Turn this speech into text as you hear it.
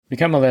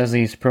Become a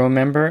Leslie's Pro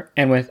member,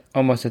 and with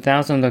almost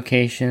 1,000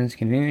 locations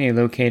conveniently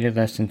located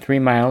less than 3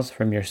 miles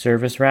from your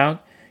service route,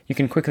 you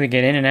can quickly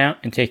get in and out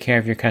and take care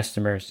of your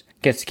customers.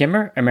 Get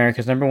Skimmer,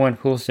 America's #1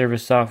 pool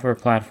service software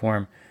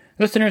platform.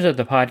 Listeners of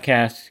the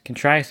podcast can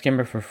try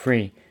Skimmer for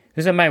free.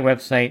 Visit my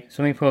website,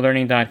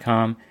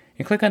 swimmingpoollearning.com,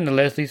 and click on the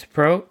Leslie's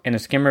Pro and the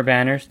Skimmer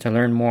banners to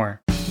learn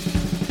more.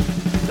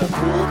 The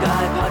Pool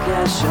Guy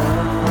Podcast Show.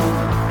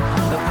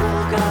 The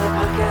Pool Guy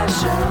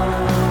Podcast Show.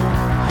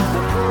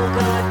 The Pool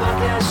Guy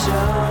Podcast Show.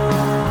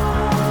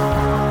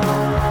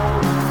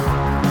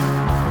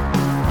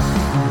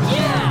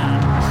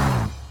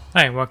 Yeah!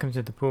 Hi, welcome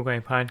to the Pool Guy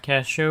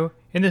Podcast Show.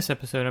 In this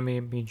episode, I'm going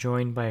to be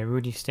joined by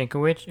Rudy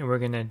Stankowitz, and we're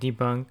going to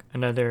debunk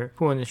another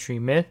pool industry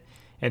myth,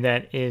 and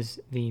that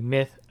is the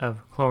myth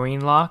of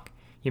chlorine lock.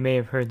 You may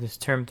have heard this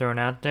term thrown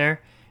out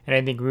there, and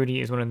I think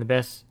Rudy is one of the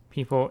best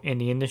people in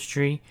the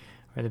industry,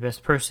 or the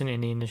best person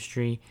in the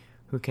industry,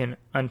 who can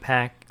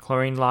unpack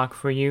chlorine lock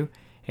for you,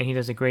 and he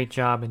does a great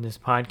job in this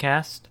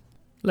podcast.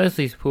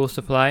 Leslie's Pool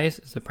Supplies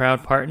is a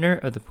proud partner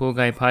of the Pool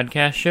Guy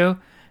Podcast Show.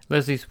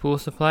 Leslie's Pool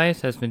Supplies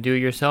has been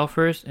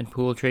do-it-yourselfers and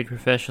pool trade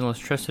professionals'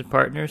 trusted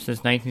partner since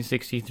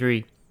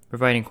 1963,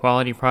 providing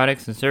quality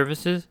products and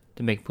services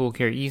to make pool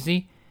care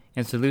easy,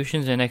 and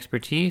solutions and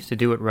expertise to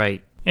do it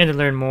right. And to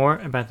learn more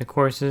about the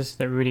courses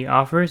that Rudy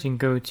offers, you can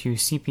go to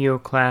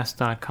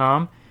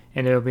cpoclass.com,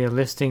 and there will be a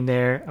listing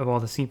there of all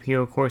the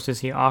CPO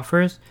courses he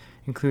offers,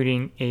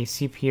 including a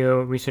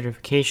CPO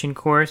recertification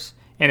course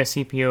and a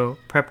CPO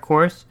prep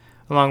course,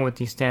 along with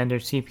the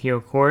standard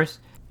CPO course.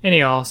 And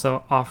he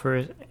also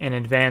offers an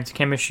advanced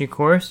chemistry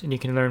course, and you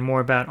can learn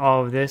more about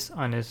all of this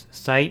on his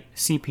site,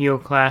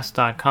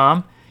 cpoclass.com.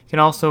 You can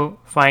also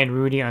find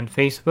Rudy on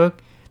Facebook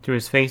through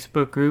his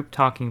Facebook group,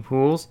 Talking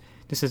Pools.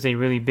 This is a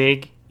really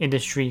big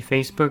industry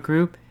Facebook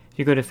group. If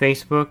you go to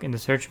Facebook in the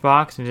search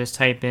box and just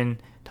type in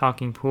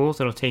Talking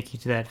Pools, it'll take you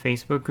to that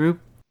Facebook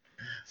group.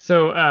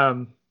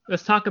 So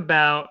let's talk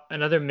about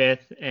another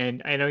myth,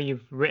 and I know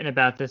you've written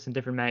about this in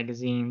different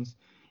magazines,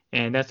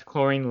 and that's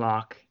chlorine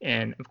lock.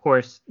 And of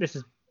course, this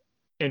is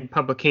in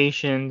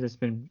publications, it's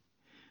been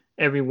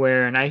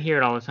everywhere, and I hear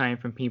it all the time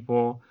from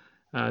people,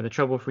 the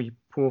Trouble Free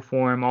Pool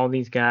Forum, all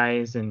these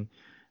guys, and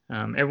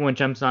everyone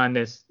jumps on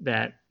this,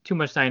 that too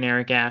much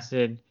cyanuric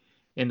acid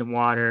in the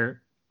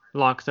water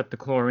locks up the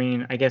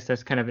chlorine. I guess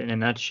that's kind of in a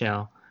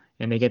nutshell,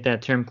 and they get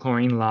that term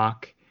chlorine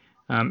lock.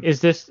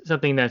 Is this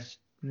something that's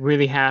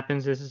really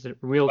happens? Is this a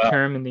real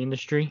term in the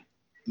industry?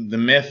 The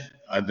myth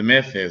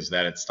is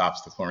that it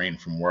stops the chlorine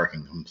from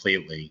working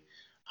completely,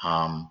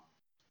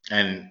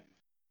 and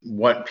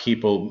what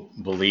people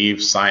believe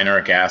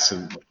cyanuric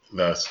acid,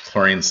 the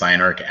chlorine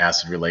cyanuric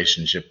acid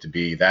relationship to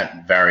be,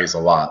 that varies a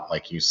lot.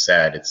 Like you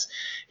said,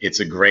 it's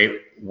a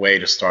great way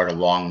to start a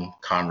long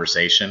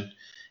conversation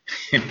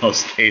in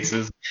most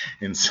cases,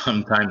 and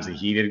sometimes a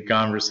heated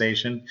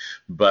conversation.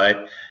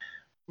 But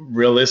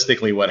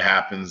realistically, what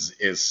happens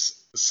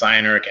is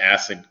cyanuric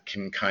acid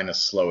can kind of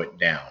slow it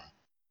down,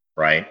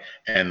 right?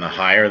 And the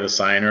higher the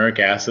cyanuric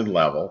acid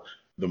level,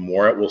 the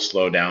more it will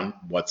slow down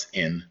what's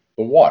in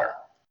the water.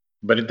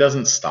 But it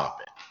doesn't stop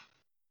it.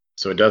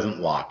 So it doesn't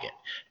lock it.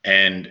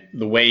 And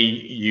the way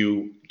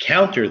you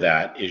counter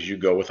that is you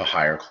go with a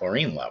higher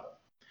chlorine level.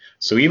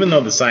 So even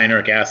though the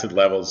cyanuric acid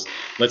levels,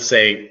 let's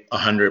say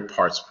 100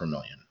 parts per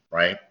million,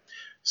 right?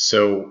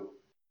 So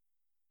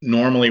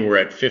normally we're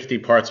at 50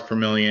 parts per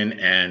million,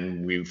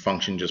 and we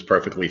function just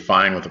perfectly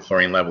fine with a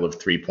chlorine level of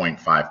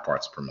 3.5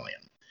 parts per million.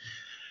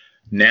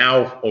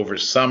 Now, over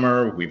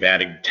summer, we've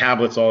added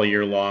tablets all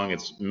year long.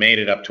 It's made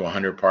it up to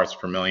 100 parts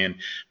per million.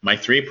 My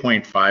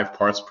 3.5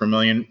 parts per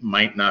million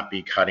might not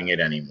be cutting it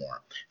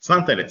anymore. It's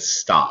not that it's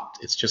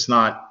stopped. It's just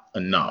not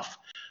enough.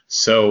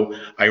 So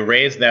I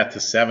raised that to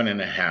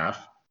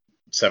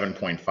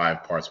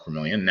 7.5 parts per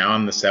million. Now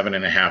I'm the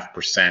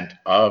 7.5%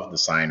 of the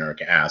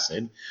cyanuric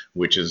acid,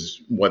 which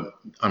is what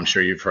I'm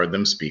sure you've heard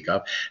them speak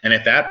of. And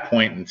at that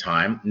point in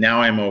time,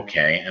 now I'm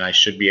okay, and I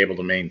should be able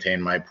to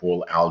maintain my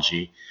pool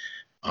algae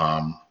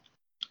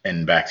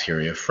and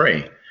bacteria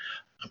free.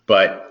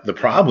 But the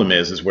problem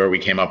is where we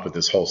came up with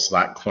this whole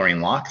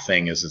chlorine lock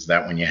thing is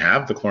that when you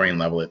have the chlorine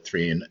level at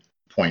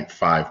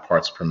 3.5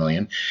 parts per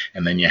million,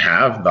 and then you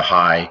have the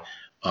high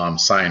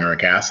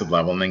cyanuric acid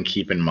level, and then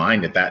keep in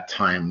mind at that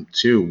time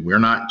too, we're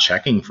not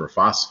checking for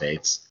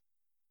phosphates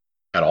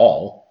at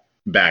all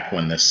back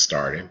when this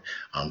started,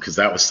 because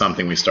that was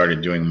something we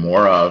started doing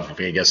more of.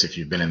 I guess if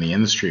you've been in the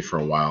industry for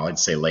a while, I'd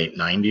say late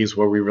 90s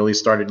where we really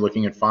started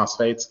looking at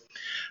phosphates.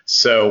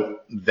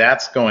 So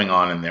that's going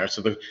on in there.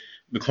 So the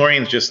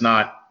chlorine is just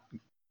not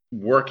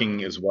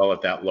working as well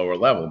at that lower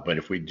level. But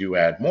if we do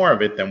add more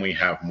of it, then we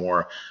have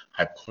more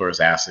hypochlorous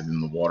acid in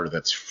the water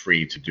that's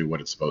free to do what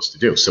it's supposed to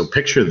do. So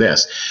picture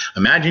this.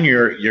 Imagine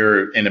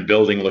you're in a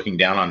building looking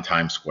down on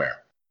Times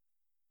Square.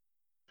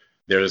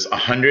 There's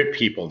 100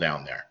 people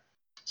down there.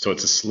 So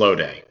it's a slow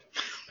day.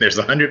 There's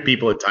 100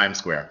 people at Times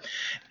Square.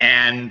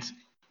 And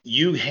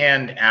you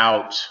hand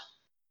out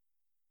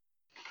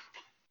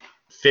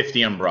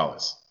 50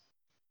 umbrellas.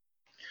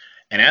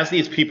 And as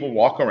these people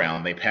walk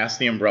around, they pass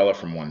the umbrella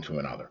from one to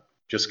another.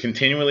 just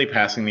continually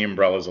passing the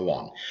umbrellas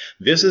along.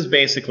 This is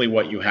basically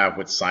what you have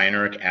with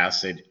cyanuric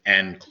acid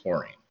and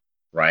chlorine,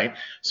 right?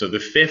 So the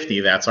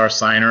 50, that's our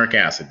cyanuric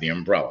acid, the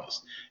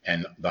umbrellas.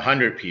 And the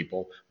 100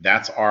 people,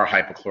 that's our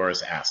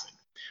hypochlorous acid.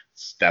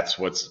 That's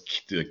what's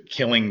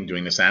killing,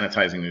 doing the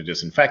sanitizing, the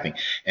disinfecting.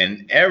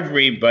 And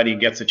everybody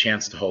gets a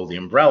chance to hold the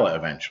umbrella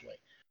eventually,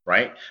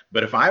 right?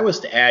 But if I was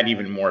to add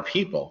even more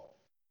people,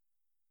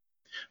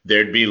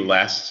 there'd be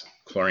less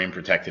chlorine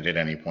protected at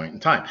any point in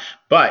time.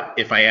 But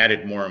if I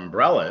added more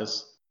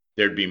umbrellas,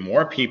 there'd be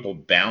more people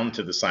bound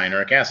to the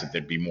cyanuric acid.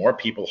 There'd be more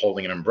people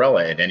holding an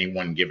umbrella at any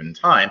one given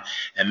time.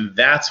 And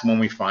that's when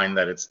we find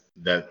that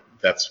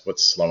that's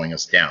what's slowing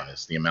us down,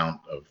 is the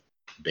amount of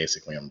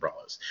basically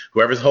umbrellas.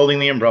 Whoever's holding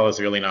the umbrella is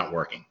really not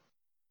working.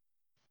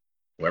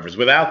 Whoever's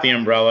without the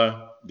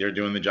umbrella, they're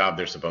doing the job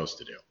they're supposed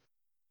to do.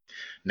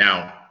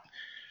 Now,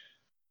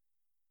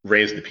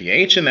 raise the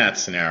pH in that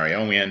scenario,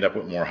 and we end up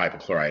with more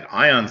hypochlorite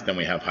ions than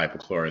we have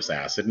hypochlorous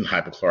acid, and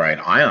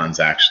hypochlorite ions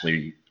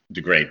actually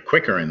degrade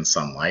quicker in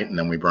sunlight, and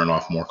then we burn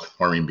off more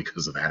chlorine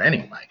because of that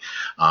anyway,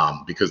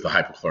 because the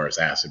hypochlorous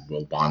acid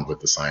will bond with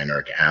the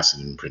cyanuric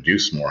acid and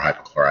produce more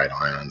hypochlorite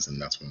ions,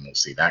 and that's when we'll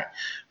see that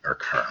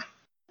occur.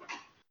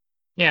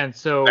 Yeah, and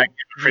so that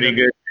gives a pretty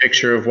good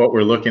picture of what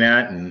we're looking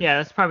at. And yeah,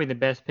 that's probably the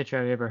best picture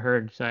I've ever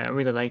heard, so I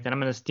really like that. I'm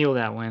going to steal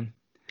that one.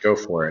 Go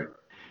for it.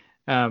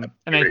 And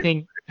I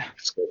think,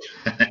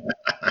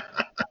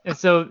 and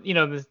so, you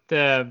know,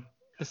 the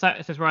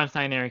since we're on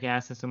cyanuric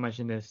acid so much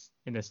in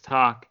this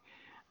talk,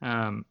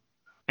 and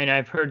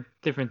I've heard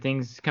different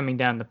things coming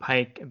down the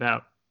pike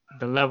about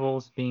the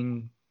levels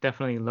being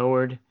definitely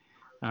lowered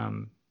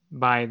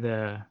by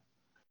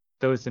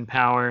those in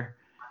power,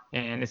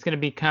 and it's going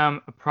to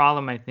become a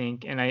problem, I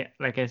think. And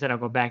like I said, I'll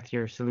go back to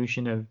your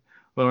solution of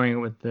lowering it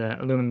with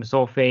the aluminum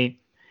sulfate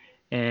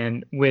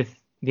and with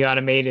the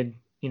automated,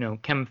 you know,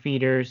 chem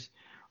feeders.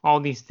 All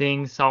these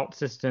things, salt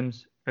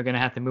systems, are going to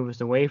have to move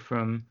us away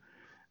from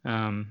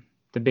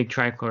the big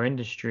trichlor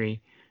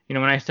industry. You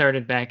know, when I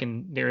started back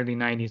in the early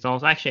 90s,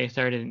 also, actually,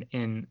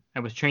 I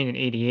was trained in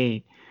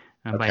 88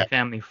 by a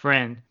family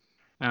friend.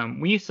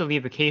 We used to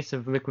leave a case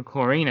of liquid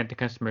chlorine at the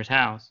customer's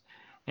house,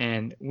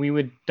 and we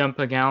would dump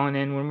a gallon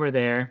in when we're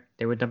there.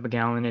 They would dump a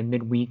gallon in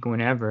midweek,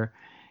 whenever.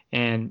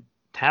 And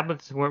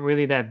tablets weren't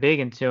really that big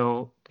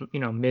until, you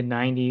know, mid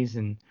 90s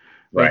and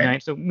late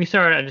 90s. So we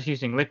started just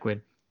using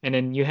liquid. And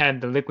then you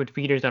had the liquid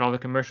feeders at all the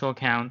commercial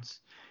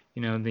accounts,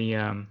 you know, the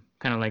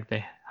kind of like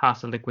the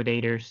Hasa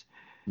liquidators.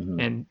 Mm-hmm.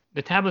 And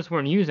the tablets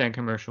weren't used at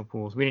commercial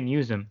pools. We didn't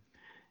use them.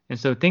 And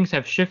so things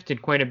have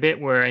shifted quite a bit,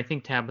 where I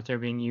think tablets are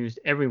being used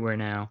everywhere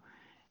now.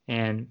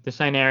 And the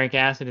cyanuric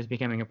acid is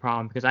becoming a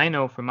problem, because I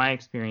know from my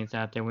experience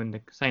out there, when the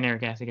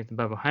cyanuric acid gets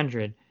above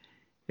 100,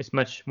 it's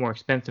much more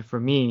expensive for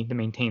me to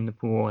maintain the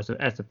pool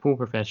as a pool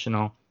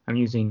professional. I'm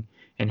using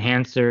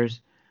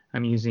enhancers.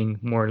 I'm using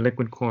more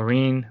liquid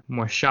chlorine,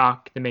 more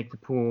shock to make the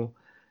pool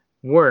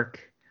work.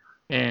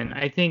 And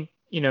I think,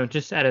 you know,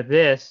 just out of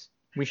this,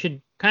 we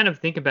should kind of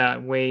think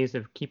about ways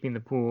of keeping the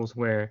pools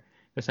where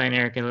the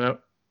cyanuric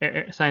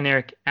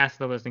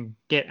acid level doesn't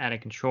get out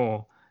of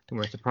control to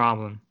where it's a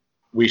problem.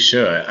 We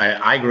should.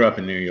 I grew up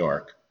in New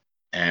York,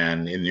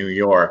 and in New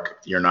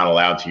York, you're not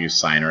allowed to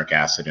use cyanuric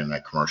acid in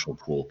a commercial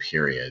pool,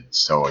 period.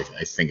 So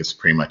I think it's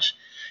pretty much,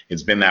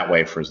 it's been that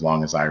way for as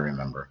long as I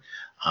remember.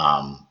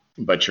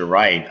 But you're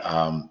right.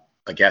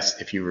 I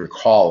guess if you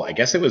recall, I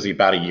guess it was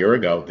about a year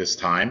ago this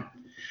time,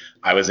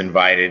 I was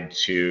invited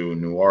to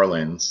New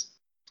Orleans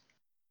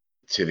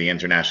to the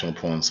International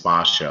Pool and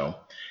Spa Show.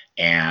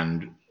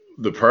 And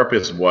the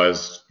purpose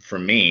was for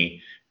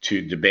me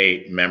to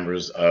debate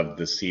members of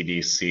the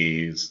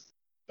CDC's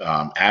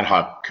ad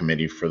hoc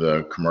committee for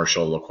the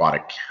Commercial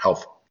Aquatic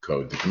Health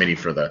Code, the committee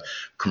for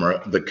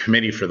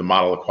the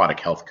Model Aquatic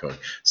Health Code.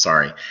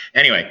 Sorry.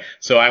 Anyway,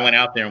 so I went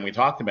out there and we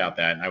talked about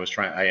that, and I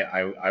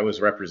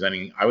was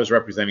representing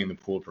the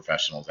pool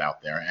professionals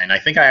out there, and I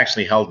think I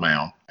actually held my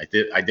own.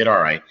 I did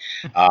all right.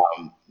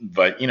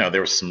 But you know,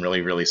 there were some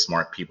really, really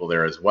smart people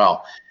there as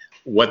well.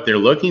 What they're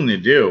looking to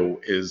do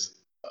is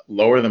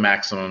lower the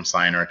maximum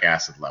cyanuric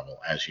acid level,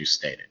 as you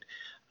stated.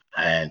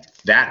 And at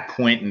that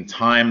point in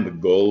time, the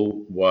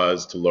goal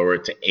was to lower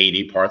it to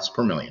 80 parts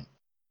per million.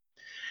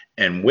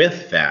 And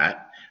with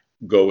that,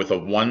 go with a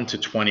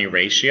 1-to-20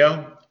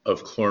 ratio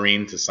of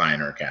chlorine to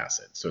cyanuric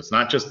acid. So it's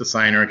not just the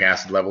cyanuric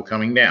acid level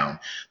coming down.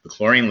 The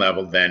chlorine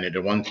level, then at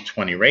a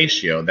 1-to-20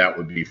 ratio, that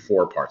would be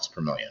 4 parts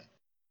per million.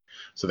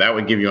 So that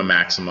would give you a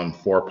maximum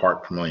 4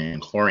 part per million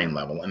chlorine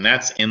level. And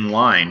that's in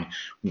line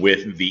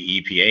with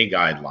the EPA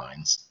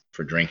guidelines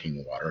for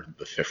drinking water,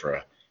 the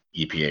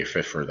EPA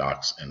FIFRA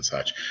docs and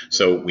such.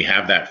 So we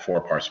have that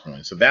 4 parts per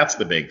million. So that's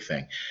the big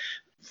thing.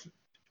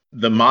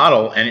 The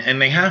model,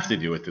 and they have to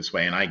do it this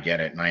way, and I get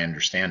it and I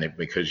understand it,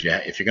 because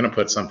if you're going to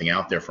put something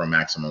out there for a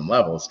maximum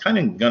level, it's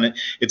going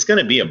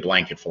to be a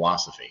blanket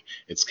philosophy.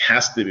 It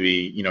has to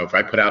be, you know, if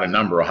I put out a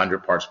number,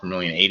 100 parts per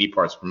million, 80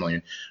 parts per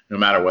million, no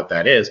matter what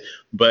that is.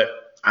 But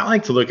I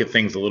like to look at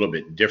things a little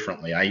bit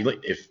differently.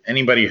 If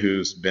anybody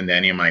who's been to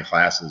any of my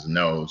classes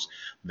knows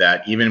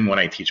that even when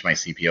I teach my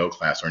CPO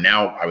class, or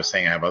now I was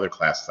saying I have other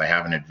classes, I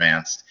have an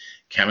advanced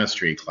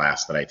chemistry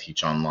class that I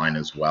teach online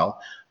as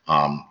well,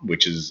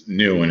 which is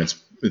new, and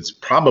it's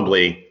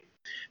probably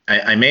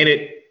I made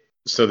it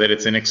so that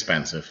it's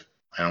inexpensive.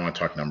 I don't want to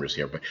talk numbers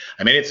here, but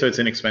I made it so it's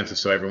inexpensive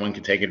so everyone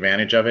can take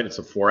advantage of it. It's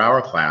a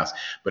 4-hour class,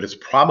 but it's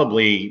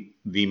probably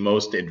the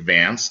most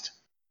advanced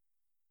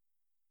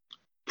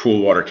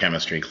pool water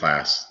chemistry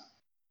class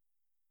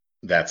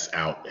that's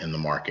out in the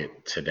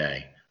market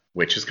today,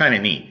 which is kind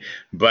of neat.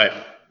 But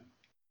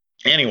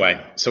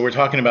anyway, so we're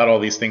talking about all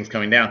these things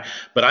coming down,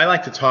 but I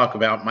like to talk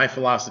about, my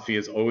philosophy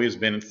has always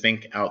been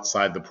think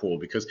outside the pool,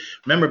 because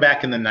remember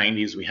back in the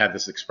 90s, we had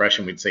this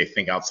expression, we'd say,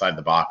 think outside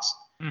the box.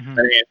 Mm-hmm.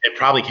 I mean, it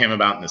probably came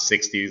about in the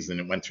 60s and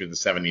it went through the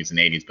 70s and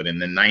 80s, but in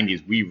the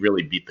 90s, we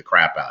really beat the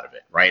crap out of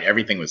it, right?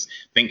 Everything was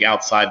think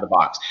outside the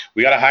box.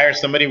 We got to hire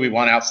somebody. We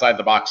want outside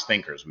the box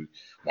thinkers.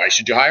 Why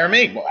should you hire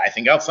me? Well, I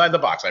think outside the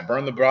box. I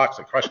burn the box.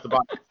 I crush the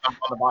box. I stomp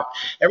on the box.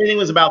 Everything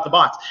was about the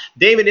box.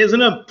 David,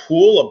 isn't a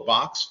pool a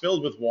box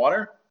filled with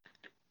water?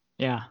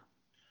 Yeah.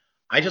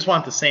 I just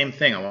want the same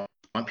thing. I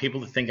want people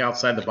to think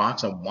outside the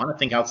box. I want to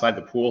think outside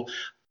the pool.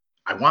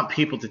 I want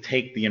people to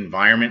take the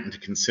environment into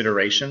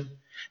consideration.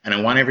 And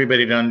I want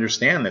everybody to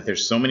understand that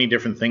there's so many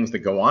different things that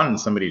go on in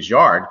somebody's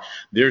yard.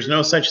 There's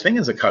no such thing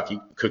as a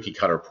cookie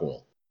cutter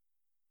pool,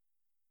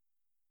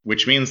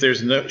 which means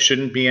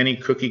shouldn't be any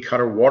cookie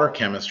cutter water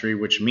chemistry,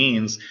 which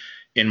means,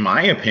 in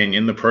my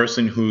opinion, the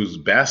person who's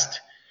best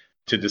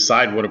to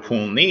decide what a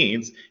pool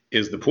needs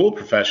is the pool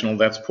professional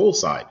that's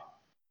poolside,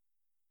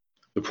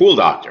 the pool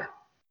doctor,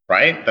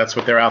 right? That's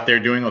what they're out there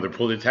doing, or the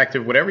pool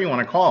detective, whatever you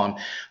want to call them.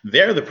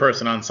 They're the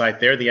person on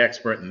site. They're the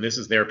expert, and this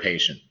is their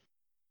patient.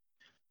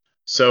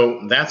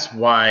 So that's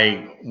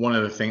why one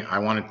of the things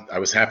I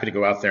was happy to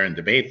go out there and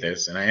debate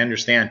this. And I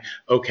understand,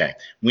 okay,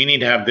 we need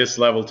to have this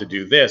level to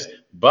do this,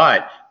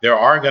 but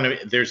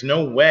there's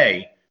no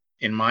way,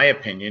 in my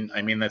opinion,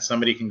 that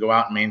somebody can go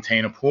out and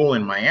maintain a pool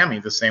in Miami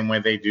the same way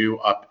they do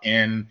up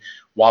in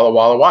Walla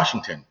Walla,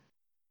 Washington.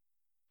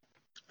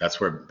 That's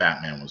where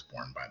Batman was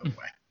born, by the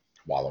way,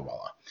 Walla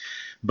Walla.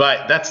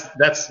 But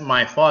that's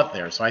my thought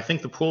there. So I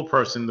think the pool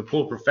person, the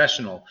pool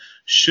professional,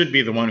 should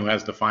be the one who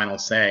has the final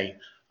say.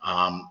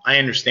 I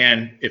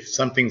understand if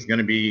something's going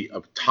to be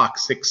a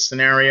toxic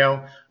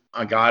scenario,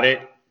 I got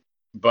it.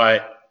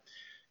 But,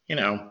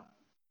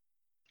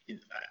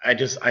 I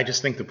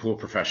just think the pool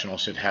professional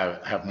should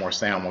have more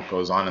say on what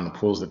goes on in the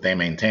pools that they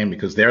maintain,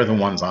 because they're the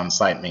ones on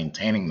site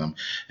maintaining them.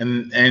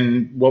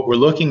 And what we're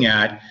looking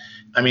at,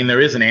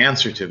 there is an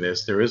answer to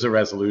this. There is a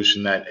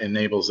resolution that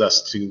enables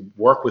us to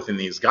work within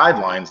these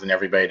guidelines and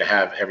everybody to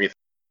have everything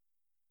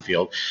in the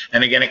field.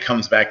 And again, it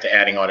comes back to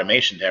adding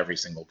automation to every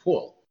single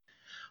pool.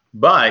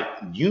 But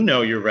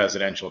your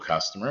residential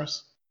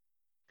customers.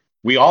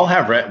 We all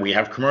have we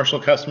have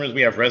commercial customers.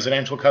 We have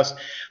residential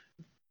customers.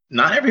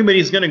 Not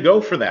everybody's going to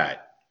go for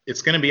that.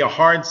 It's going to be a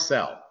hard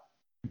sell.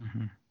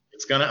 Mm-hmm.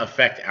 It's going to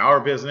affect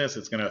our business.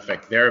 It's going to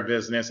affect their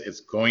business.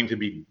 It's going to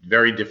be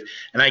very different.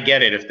 And I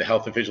get it if the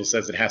health official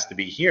says it has to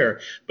be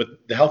here,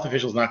 but the health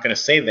official is not going to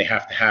say they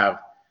have to have,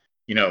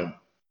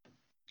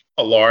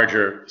 a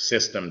larger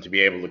system to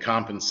be able to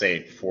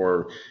compensate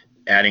for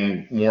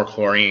adding more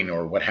chlorine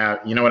or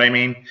you know what I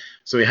mean?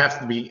 So it has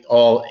to be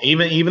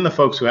even the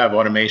folks who have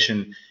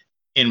automation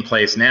in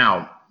place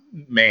now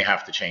may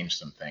have to change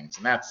some things,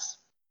 and that's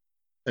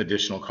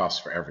additional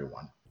costs for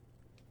everyone.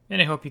 And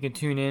I hope you can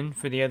tune in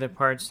for the other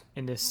parts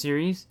in this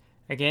series.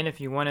 Again, if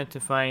you wanted to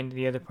find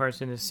the other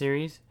parts in this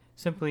series,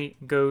 simply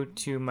go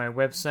to my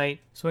website,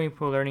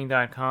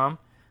 swimmingpoollearning.com.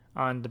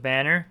 On the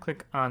banner,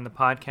 click on the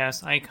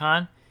podcast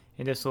icon,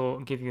 and this will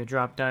give you a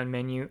drop-down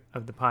menu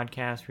of the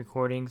podcast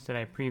recordings that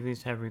I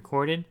previously have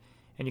recorded.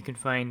 And you can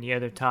find the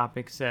other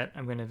topics that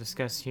I'm going to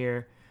discuss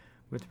here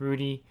with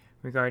Rudy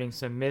regarding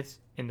some myths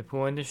in the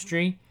pool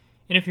industry.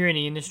 And if you're in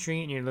the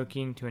industry and you're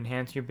looking to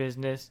enhance your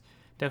business,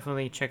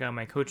 definitely check out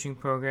my coaching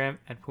program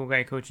at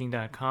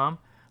poolguycoaching.com.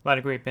 A lot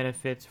of great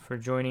benefits for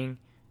joining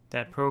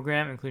that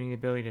program, including the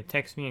ability to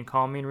text me and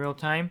call me in real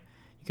time.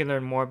 You can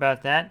learn more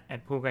about that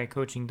at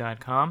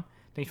poolguycoaching.com.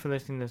 Thanks for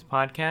listening to this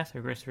podcast. Have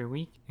a great rest of your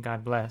week, and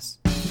God bless.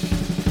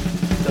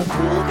 The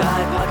Pool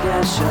Guy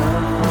Podcast Show.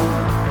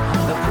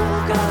 The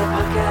Pool Guy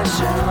Podcast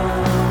Show.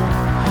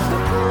 The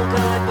Pool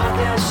Guy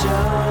Podcast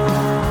Show.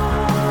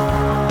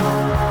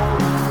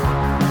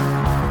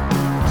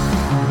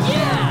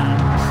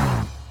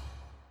 Yeah!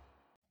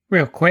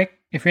 Real quick,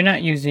 if you're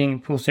not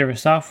using pool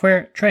service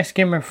software, try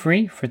Skimmer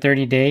free for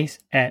 30 days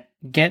at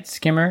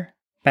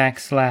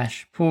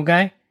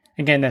getskimmer.com/poolguy.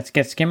 Again, that's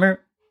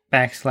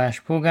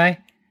getskimmer.com/poolguy.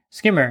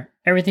 Skimmer,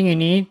 everything you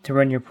need to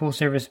run your pool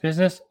service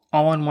business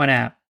all in one app.